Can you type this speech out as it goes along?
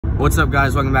What's up,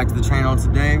 guys? Welcome back to the channel.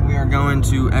 Today we are going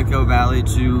to Echo Valley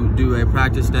to do a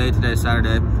practice day. Today's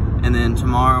Saturday, and then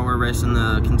tomorrow we're racing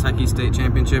the Kentucky State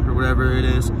Championship or whatever it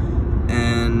is,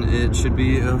 and it should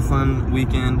be a fun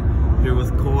weekend here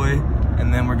with Coy.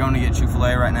 And then we're going to get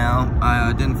Chick-fil-A right now.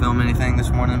 I didn't film anything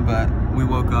this morning, but we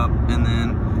woke up and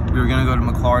then we were gonna go to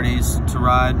McLarty's to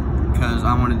ride because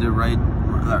I wanted to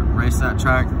race that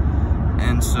track,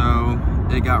 and so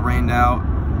it got rained out.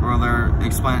 Or they're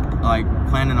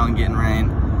planning on getting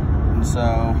rain, and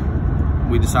so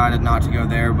we decided not to go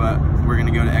there, but we're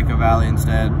gonna go to Echo Valley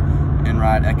instead and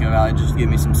ride Echo Valley just to give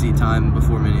me some seat time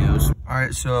before Minios. All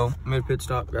right, so made a pit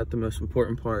stop. Got the most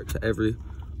important part to every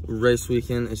race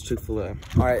weekend is Chick-fil-A.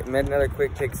 All right, made another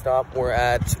quick pit stop. We're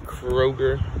at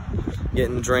Kroger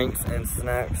getting drinks and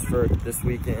snacks for this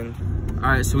weekend. All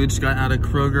right, so we just got out of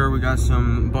Kroger. We got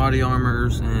some body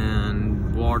armors and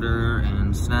water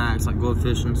and snacks like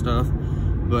goldfish and stuff,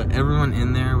 but everyone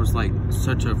in there was like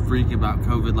such a freak about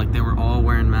COVID. Like they were all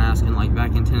wearing masks, and like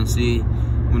back in Tennessee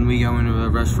when we go into a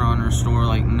restaurant or a store,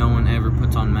 like no one ever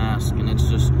puts on masks, and it's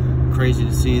just crazy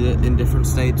to see that in different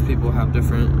states people have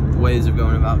different ways of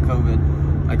going about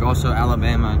COVID. Like also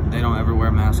Alabama, they don't ever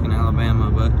wear masks in Alabama,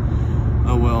 but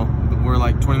oh well. But we're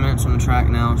like 20 minutes from the track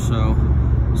now, so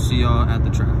see y'all at the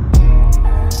track.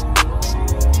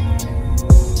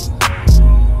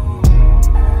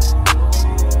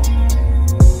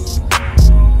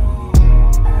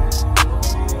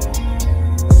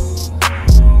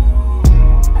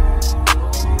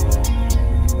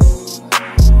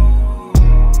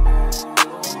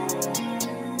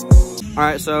 All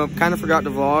right, so kind of forgot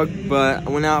to vlog, but I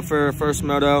went out for first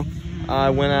moto. I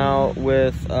went out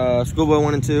with Schoolboy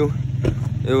 1 and 2.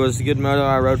 It was a good moto.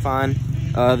 I rode fine.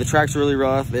 The track's really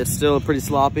rough. It's still pretty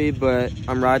sloppy, but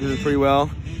I'm riding pretty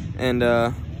well. And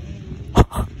I'm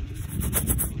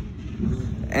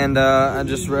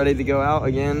just ready to go out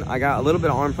again. I got a little bit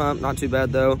of arm pump, not too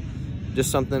bad though. Just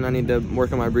something I need to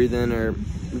work on my breathing or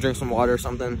drink some water or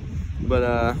something. But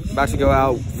about to go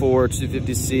out for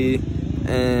 250C.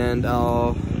 And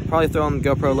I'll probably throw on the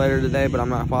GoPro later today, but I'm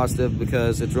not positive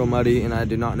because it's real muddy and I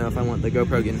do not know if I want the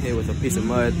GoPro getting hit with a piece of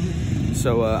mud.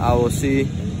 So I will see,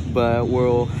 but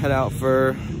we'll head out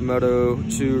for Moto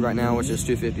 2 right now, which is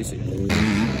 250C.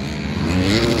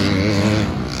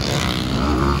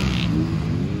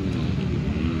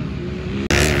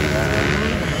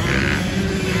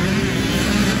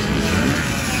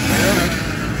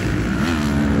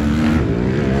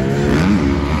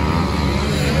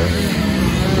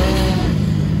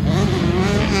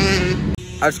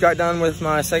 I just got done with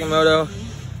my second moto,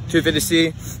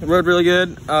 250C. Rode really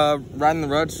good. Riding the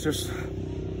roads just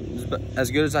as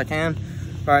good as I can.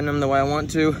 Riding them the way I want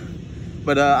to.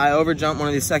 But I overjumped one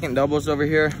of these second doubles over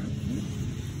here.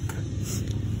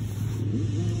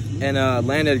 And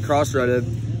landed cross-rutted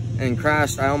and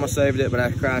crashed. I almost saved it, but I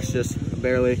crashed just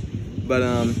barely. But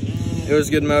it was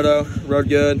a good moto, rode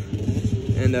good.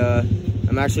 And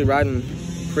I'm actually riding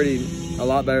a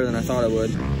lot better than I thought I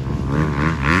would.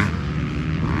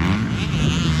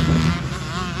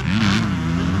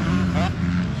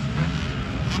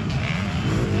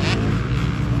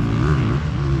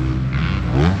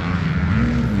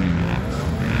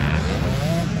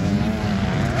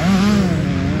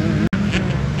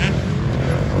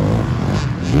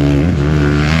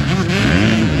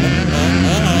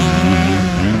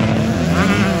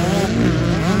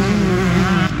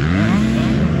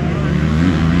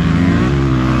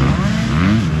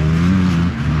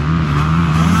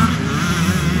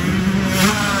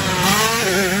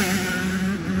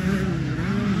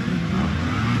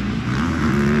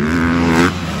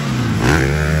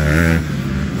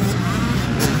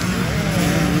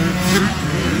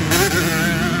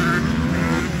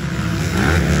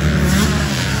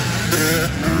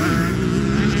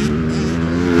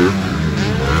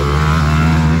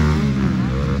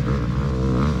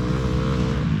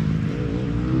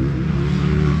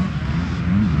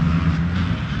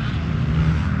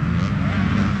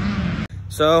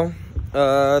 So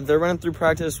they're running through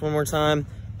practice one more time,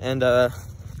 and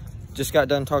just got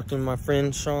done talking to my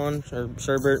friend Sean, or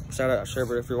Sherbert. Shout out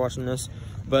Sherbert if you're watching this.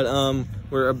 But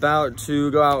we're about to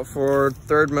go out for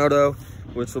third moto,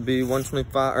 which will be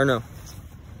 125, or no,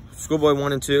 Schoolboy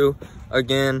 1 and 2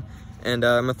 again. And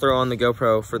I'm gonna throw on the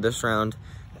GoPro for this round.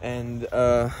 And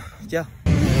yeah.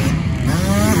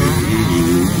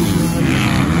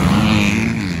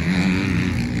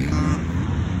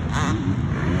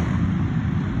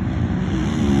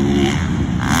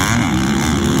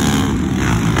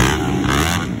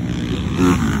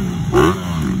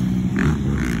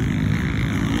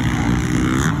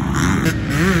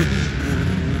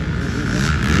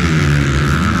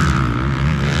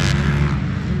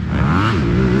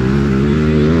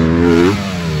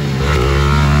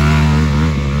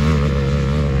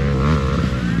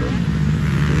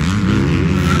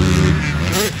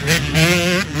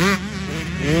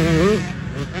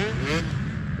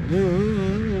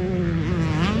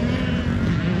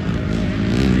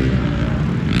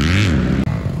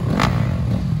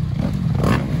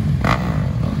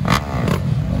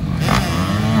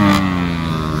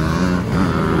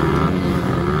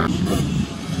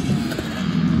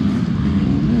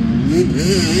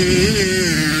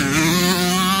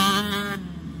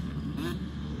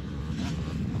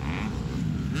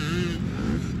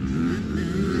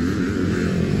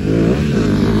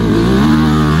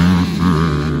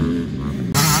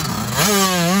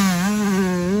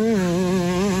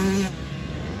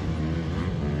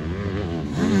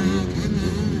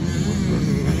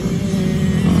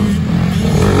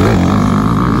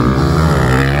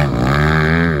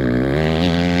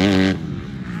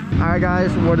 Alright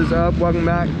guys, what is up? Welcome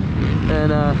back.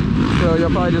 And so you'll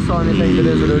probably just saw anything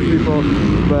videos of those people,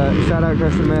 but shout out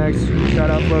Custom Max, shout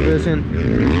out Flow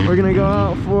Vision. We're gonna go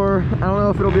out for, I don't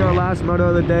know if it'll be our last moto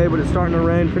of the day, but it's starting to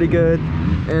rain pretty good.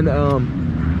 And I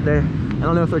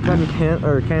don't know if they're cutting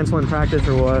canceling practice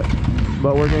or what,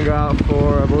 but we're gonna go out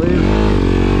for, I believe,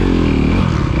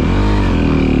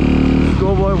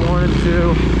 Schoolboy 1 and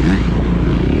 2.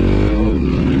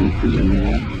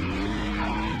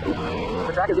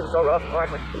 The track is getting so rough. Oh,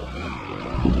 actually.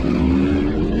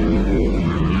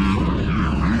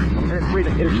 And it's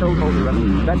freezing. It is so cold here.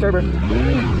 That server.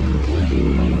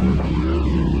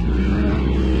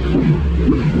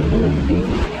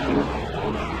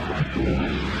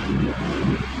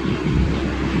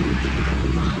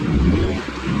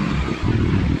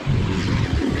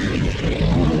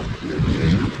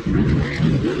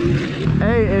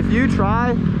 Hey, if you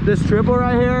try this triple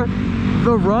right here,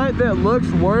 the rut that looks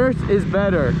worse is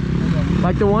better.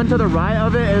 Like the one to the right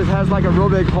of it has like a real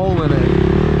big hole in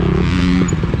it.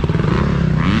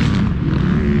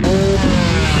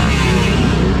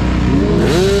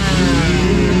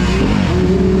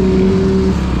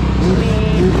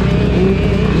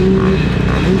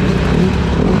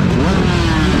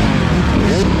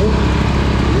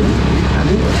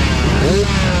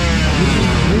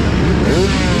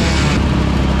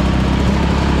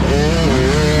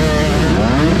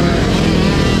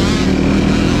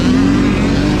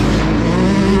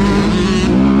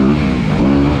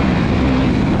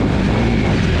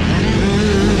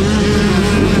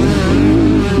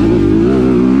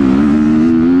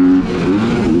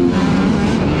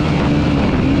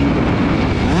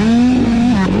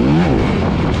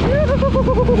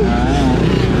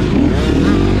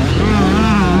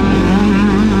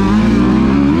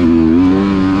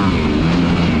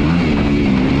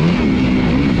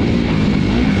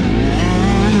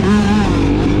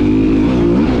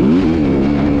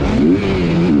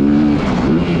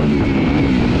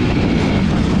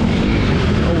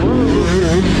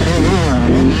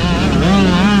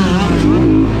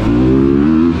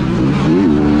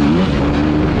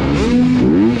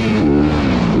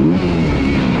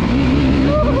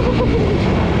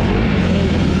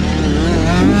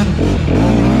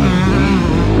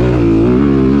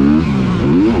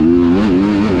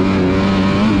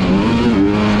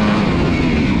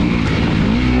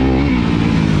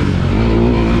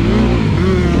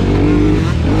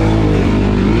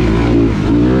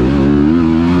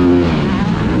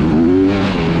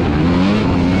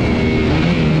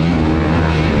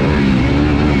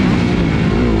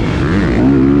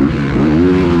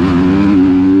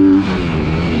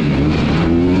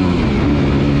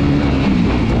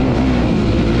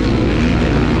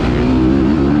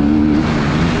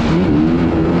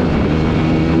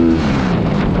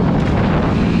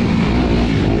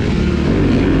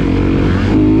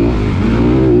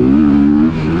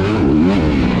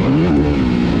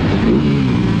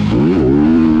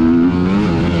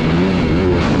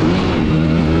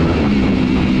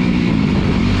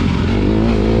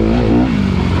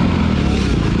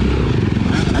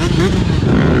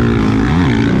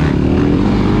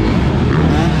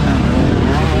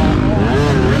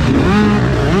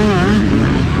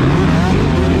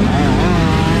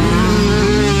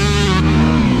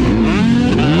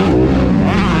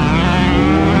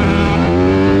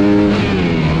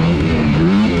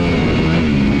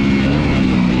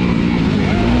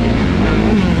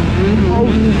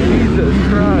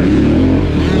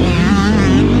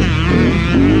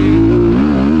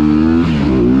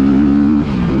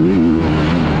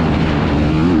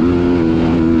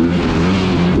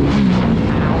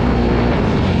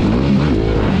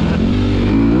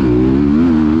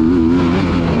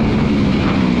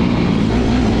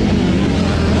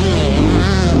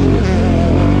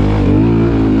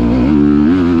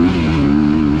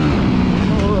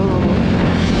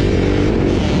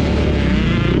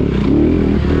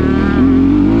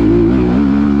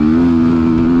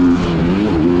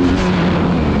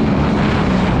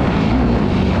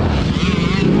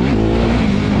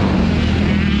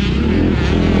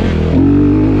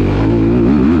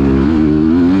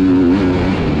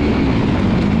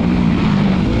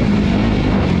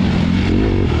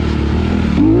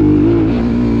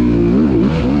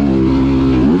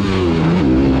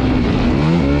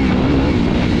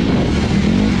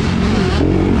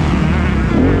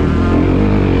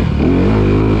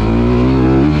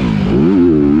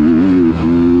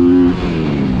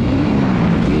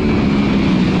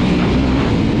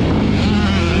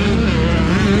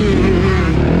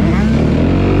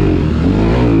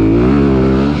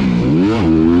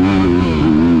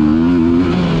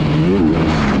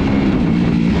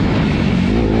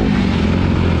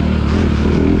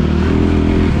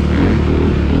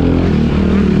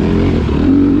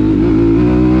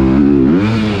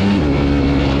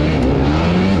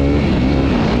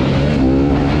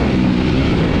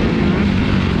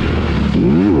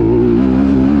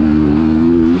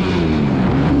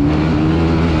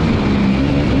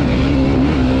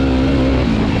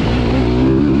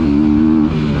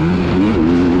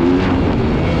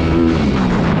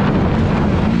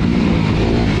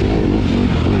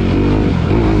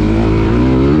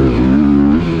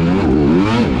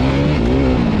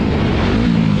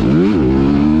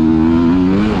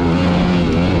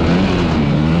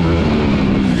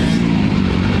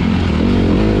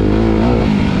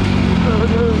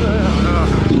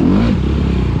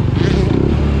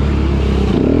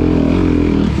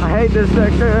 this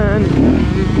section.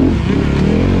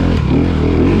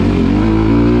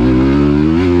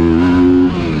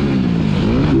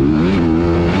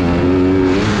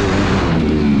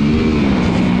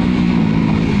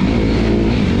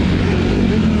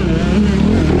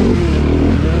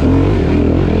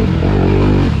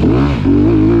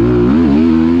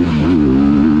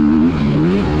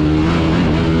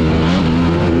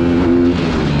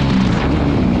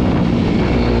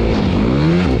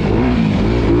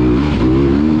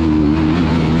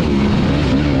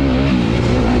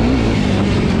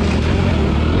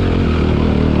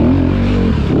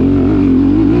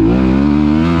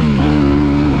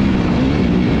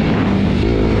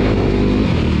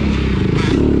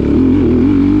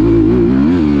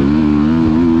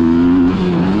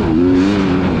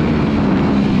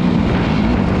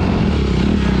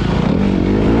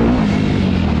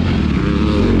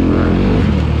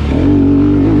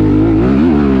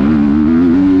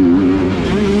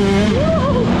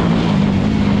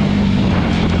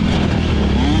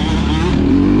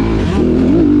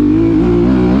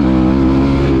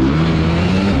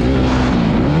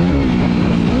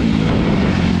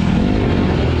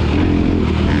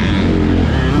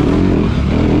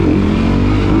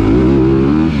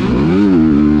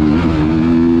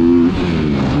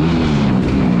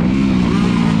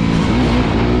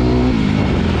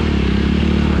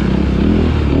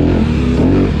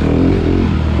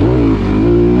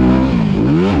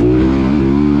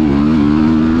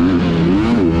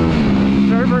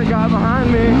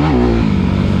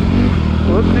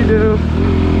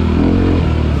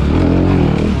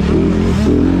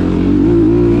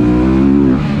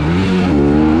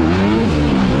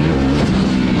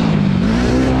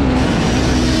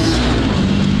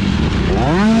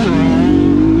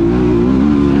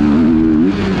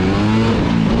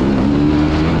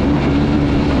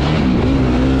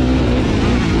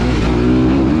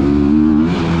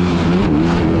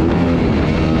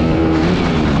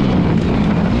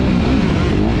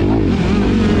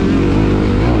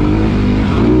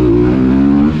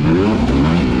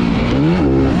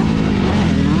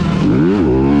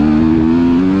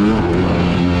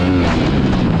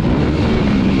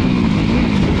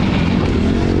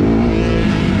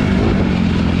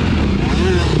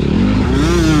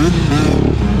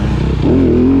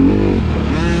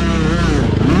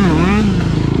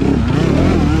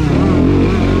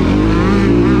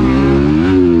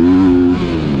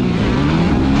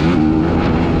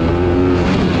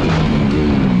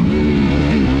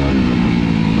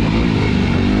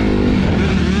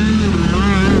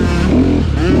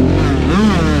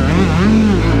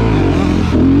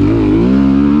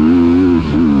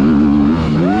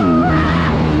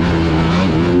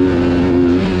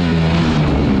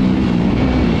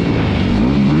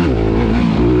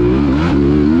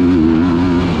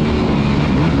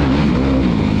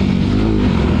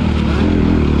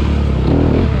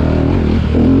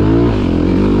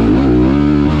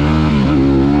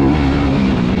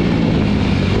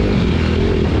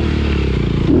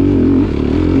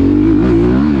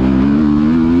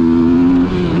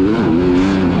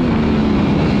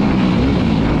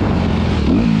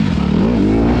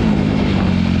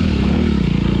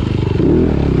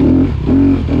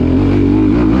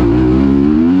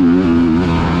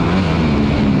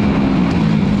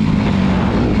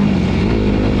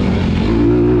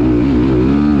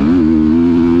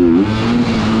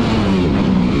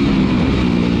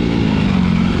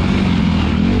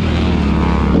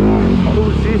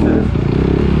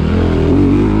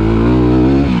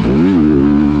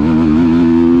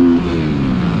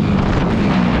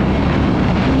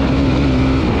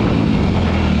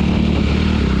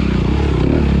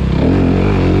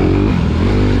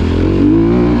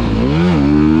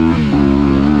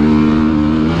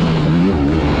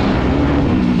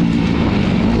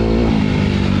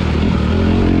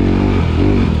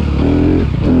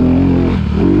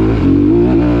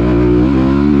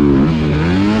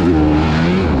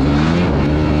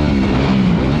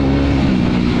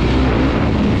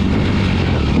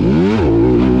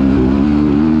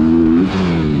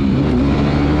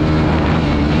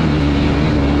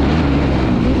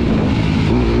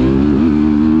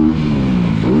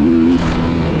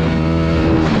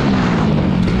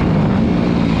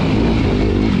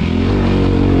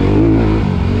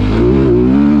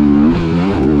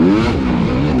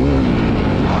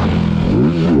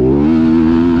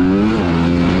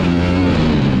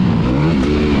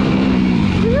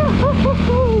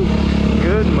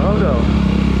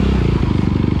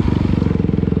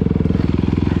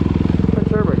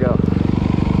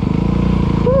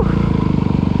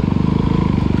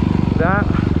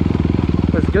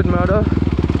 Good moto,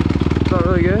 felt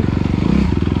really good.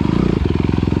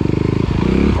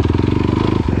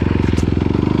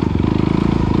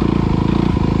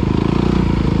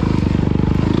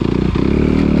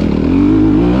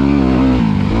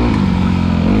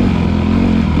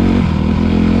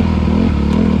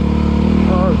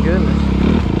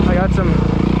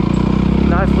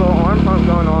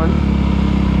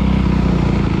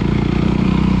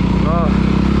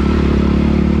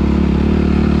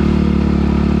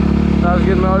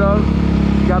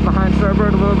 got behind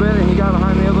Starbird a little bit, and he got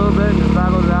behind me a little bit, and just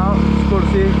battled it out. It's cool to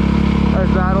see us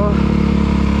battle.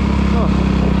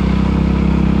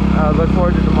 Look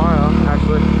forward to tomorrow,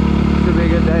 actually. Should be a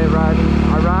good day of riding.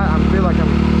 I feel like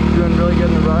I'm doing really good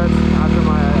in the ruts after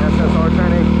my SSR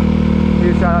training.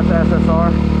 Huge shout out to SSR,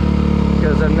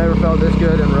 because I've never felt this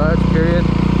good in ruts, period.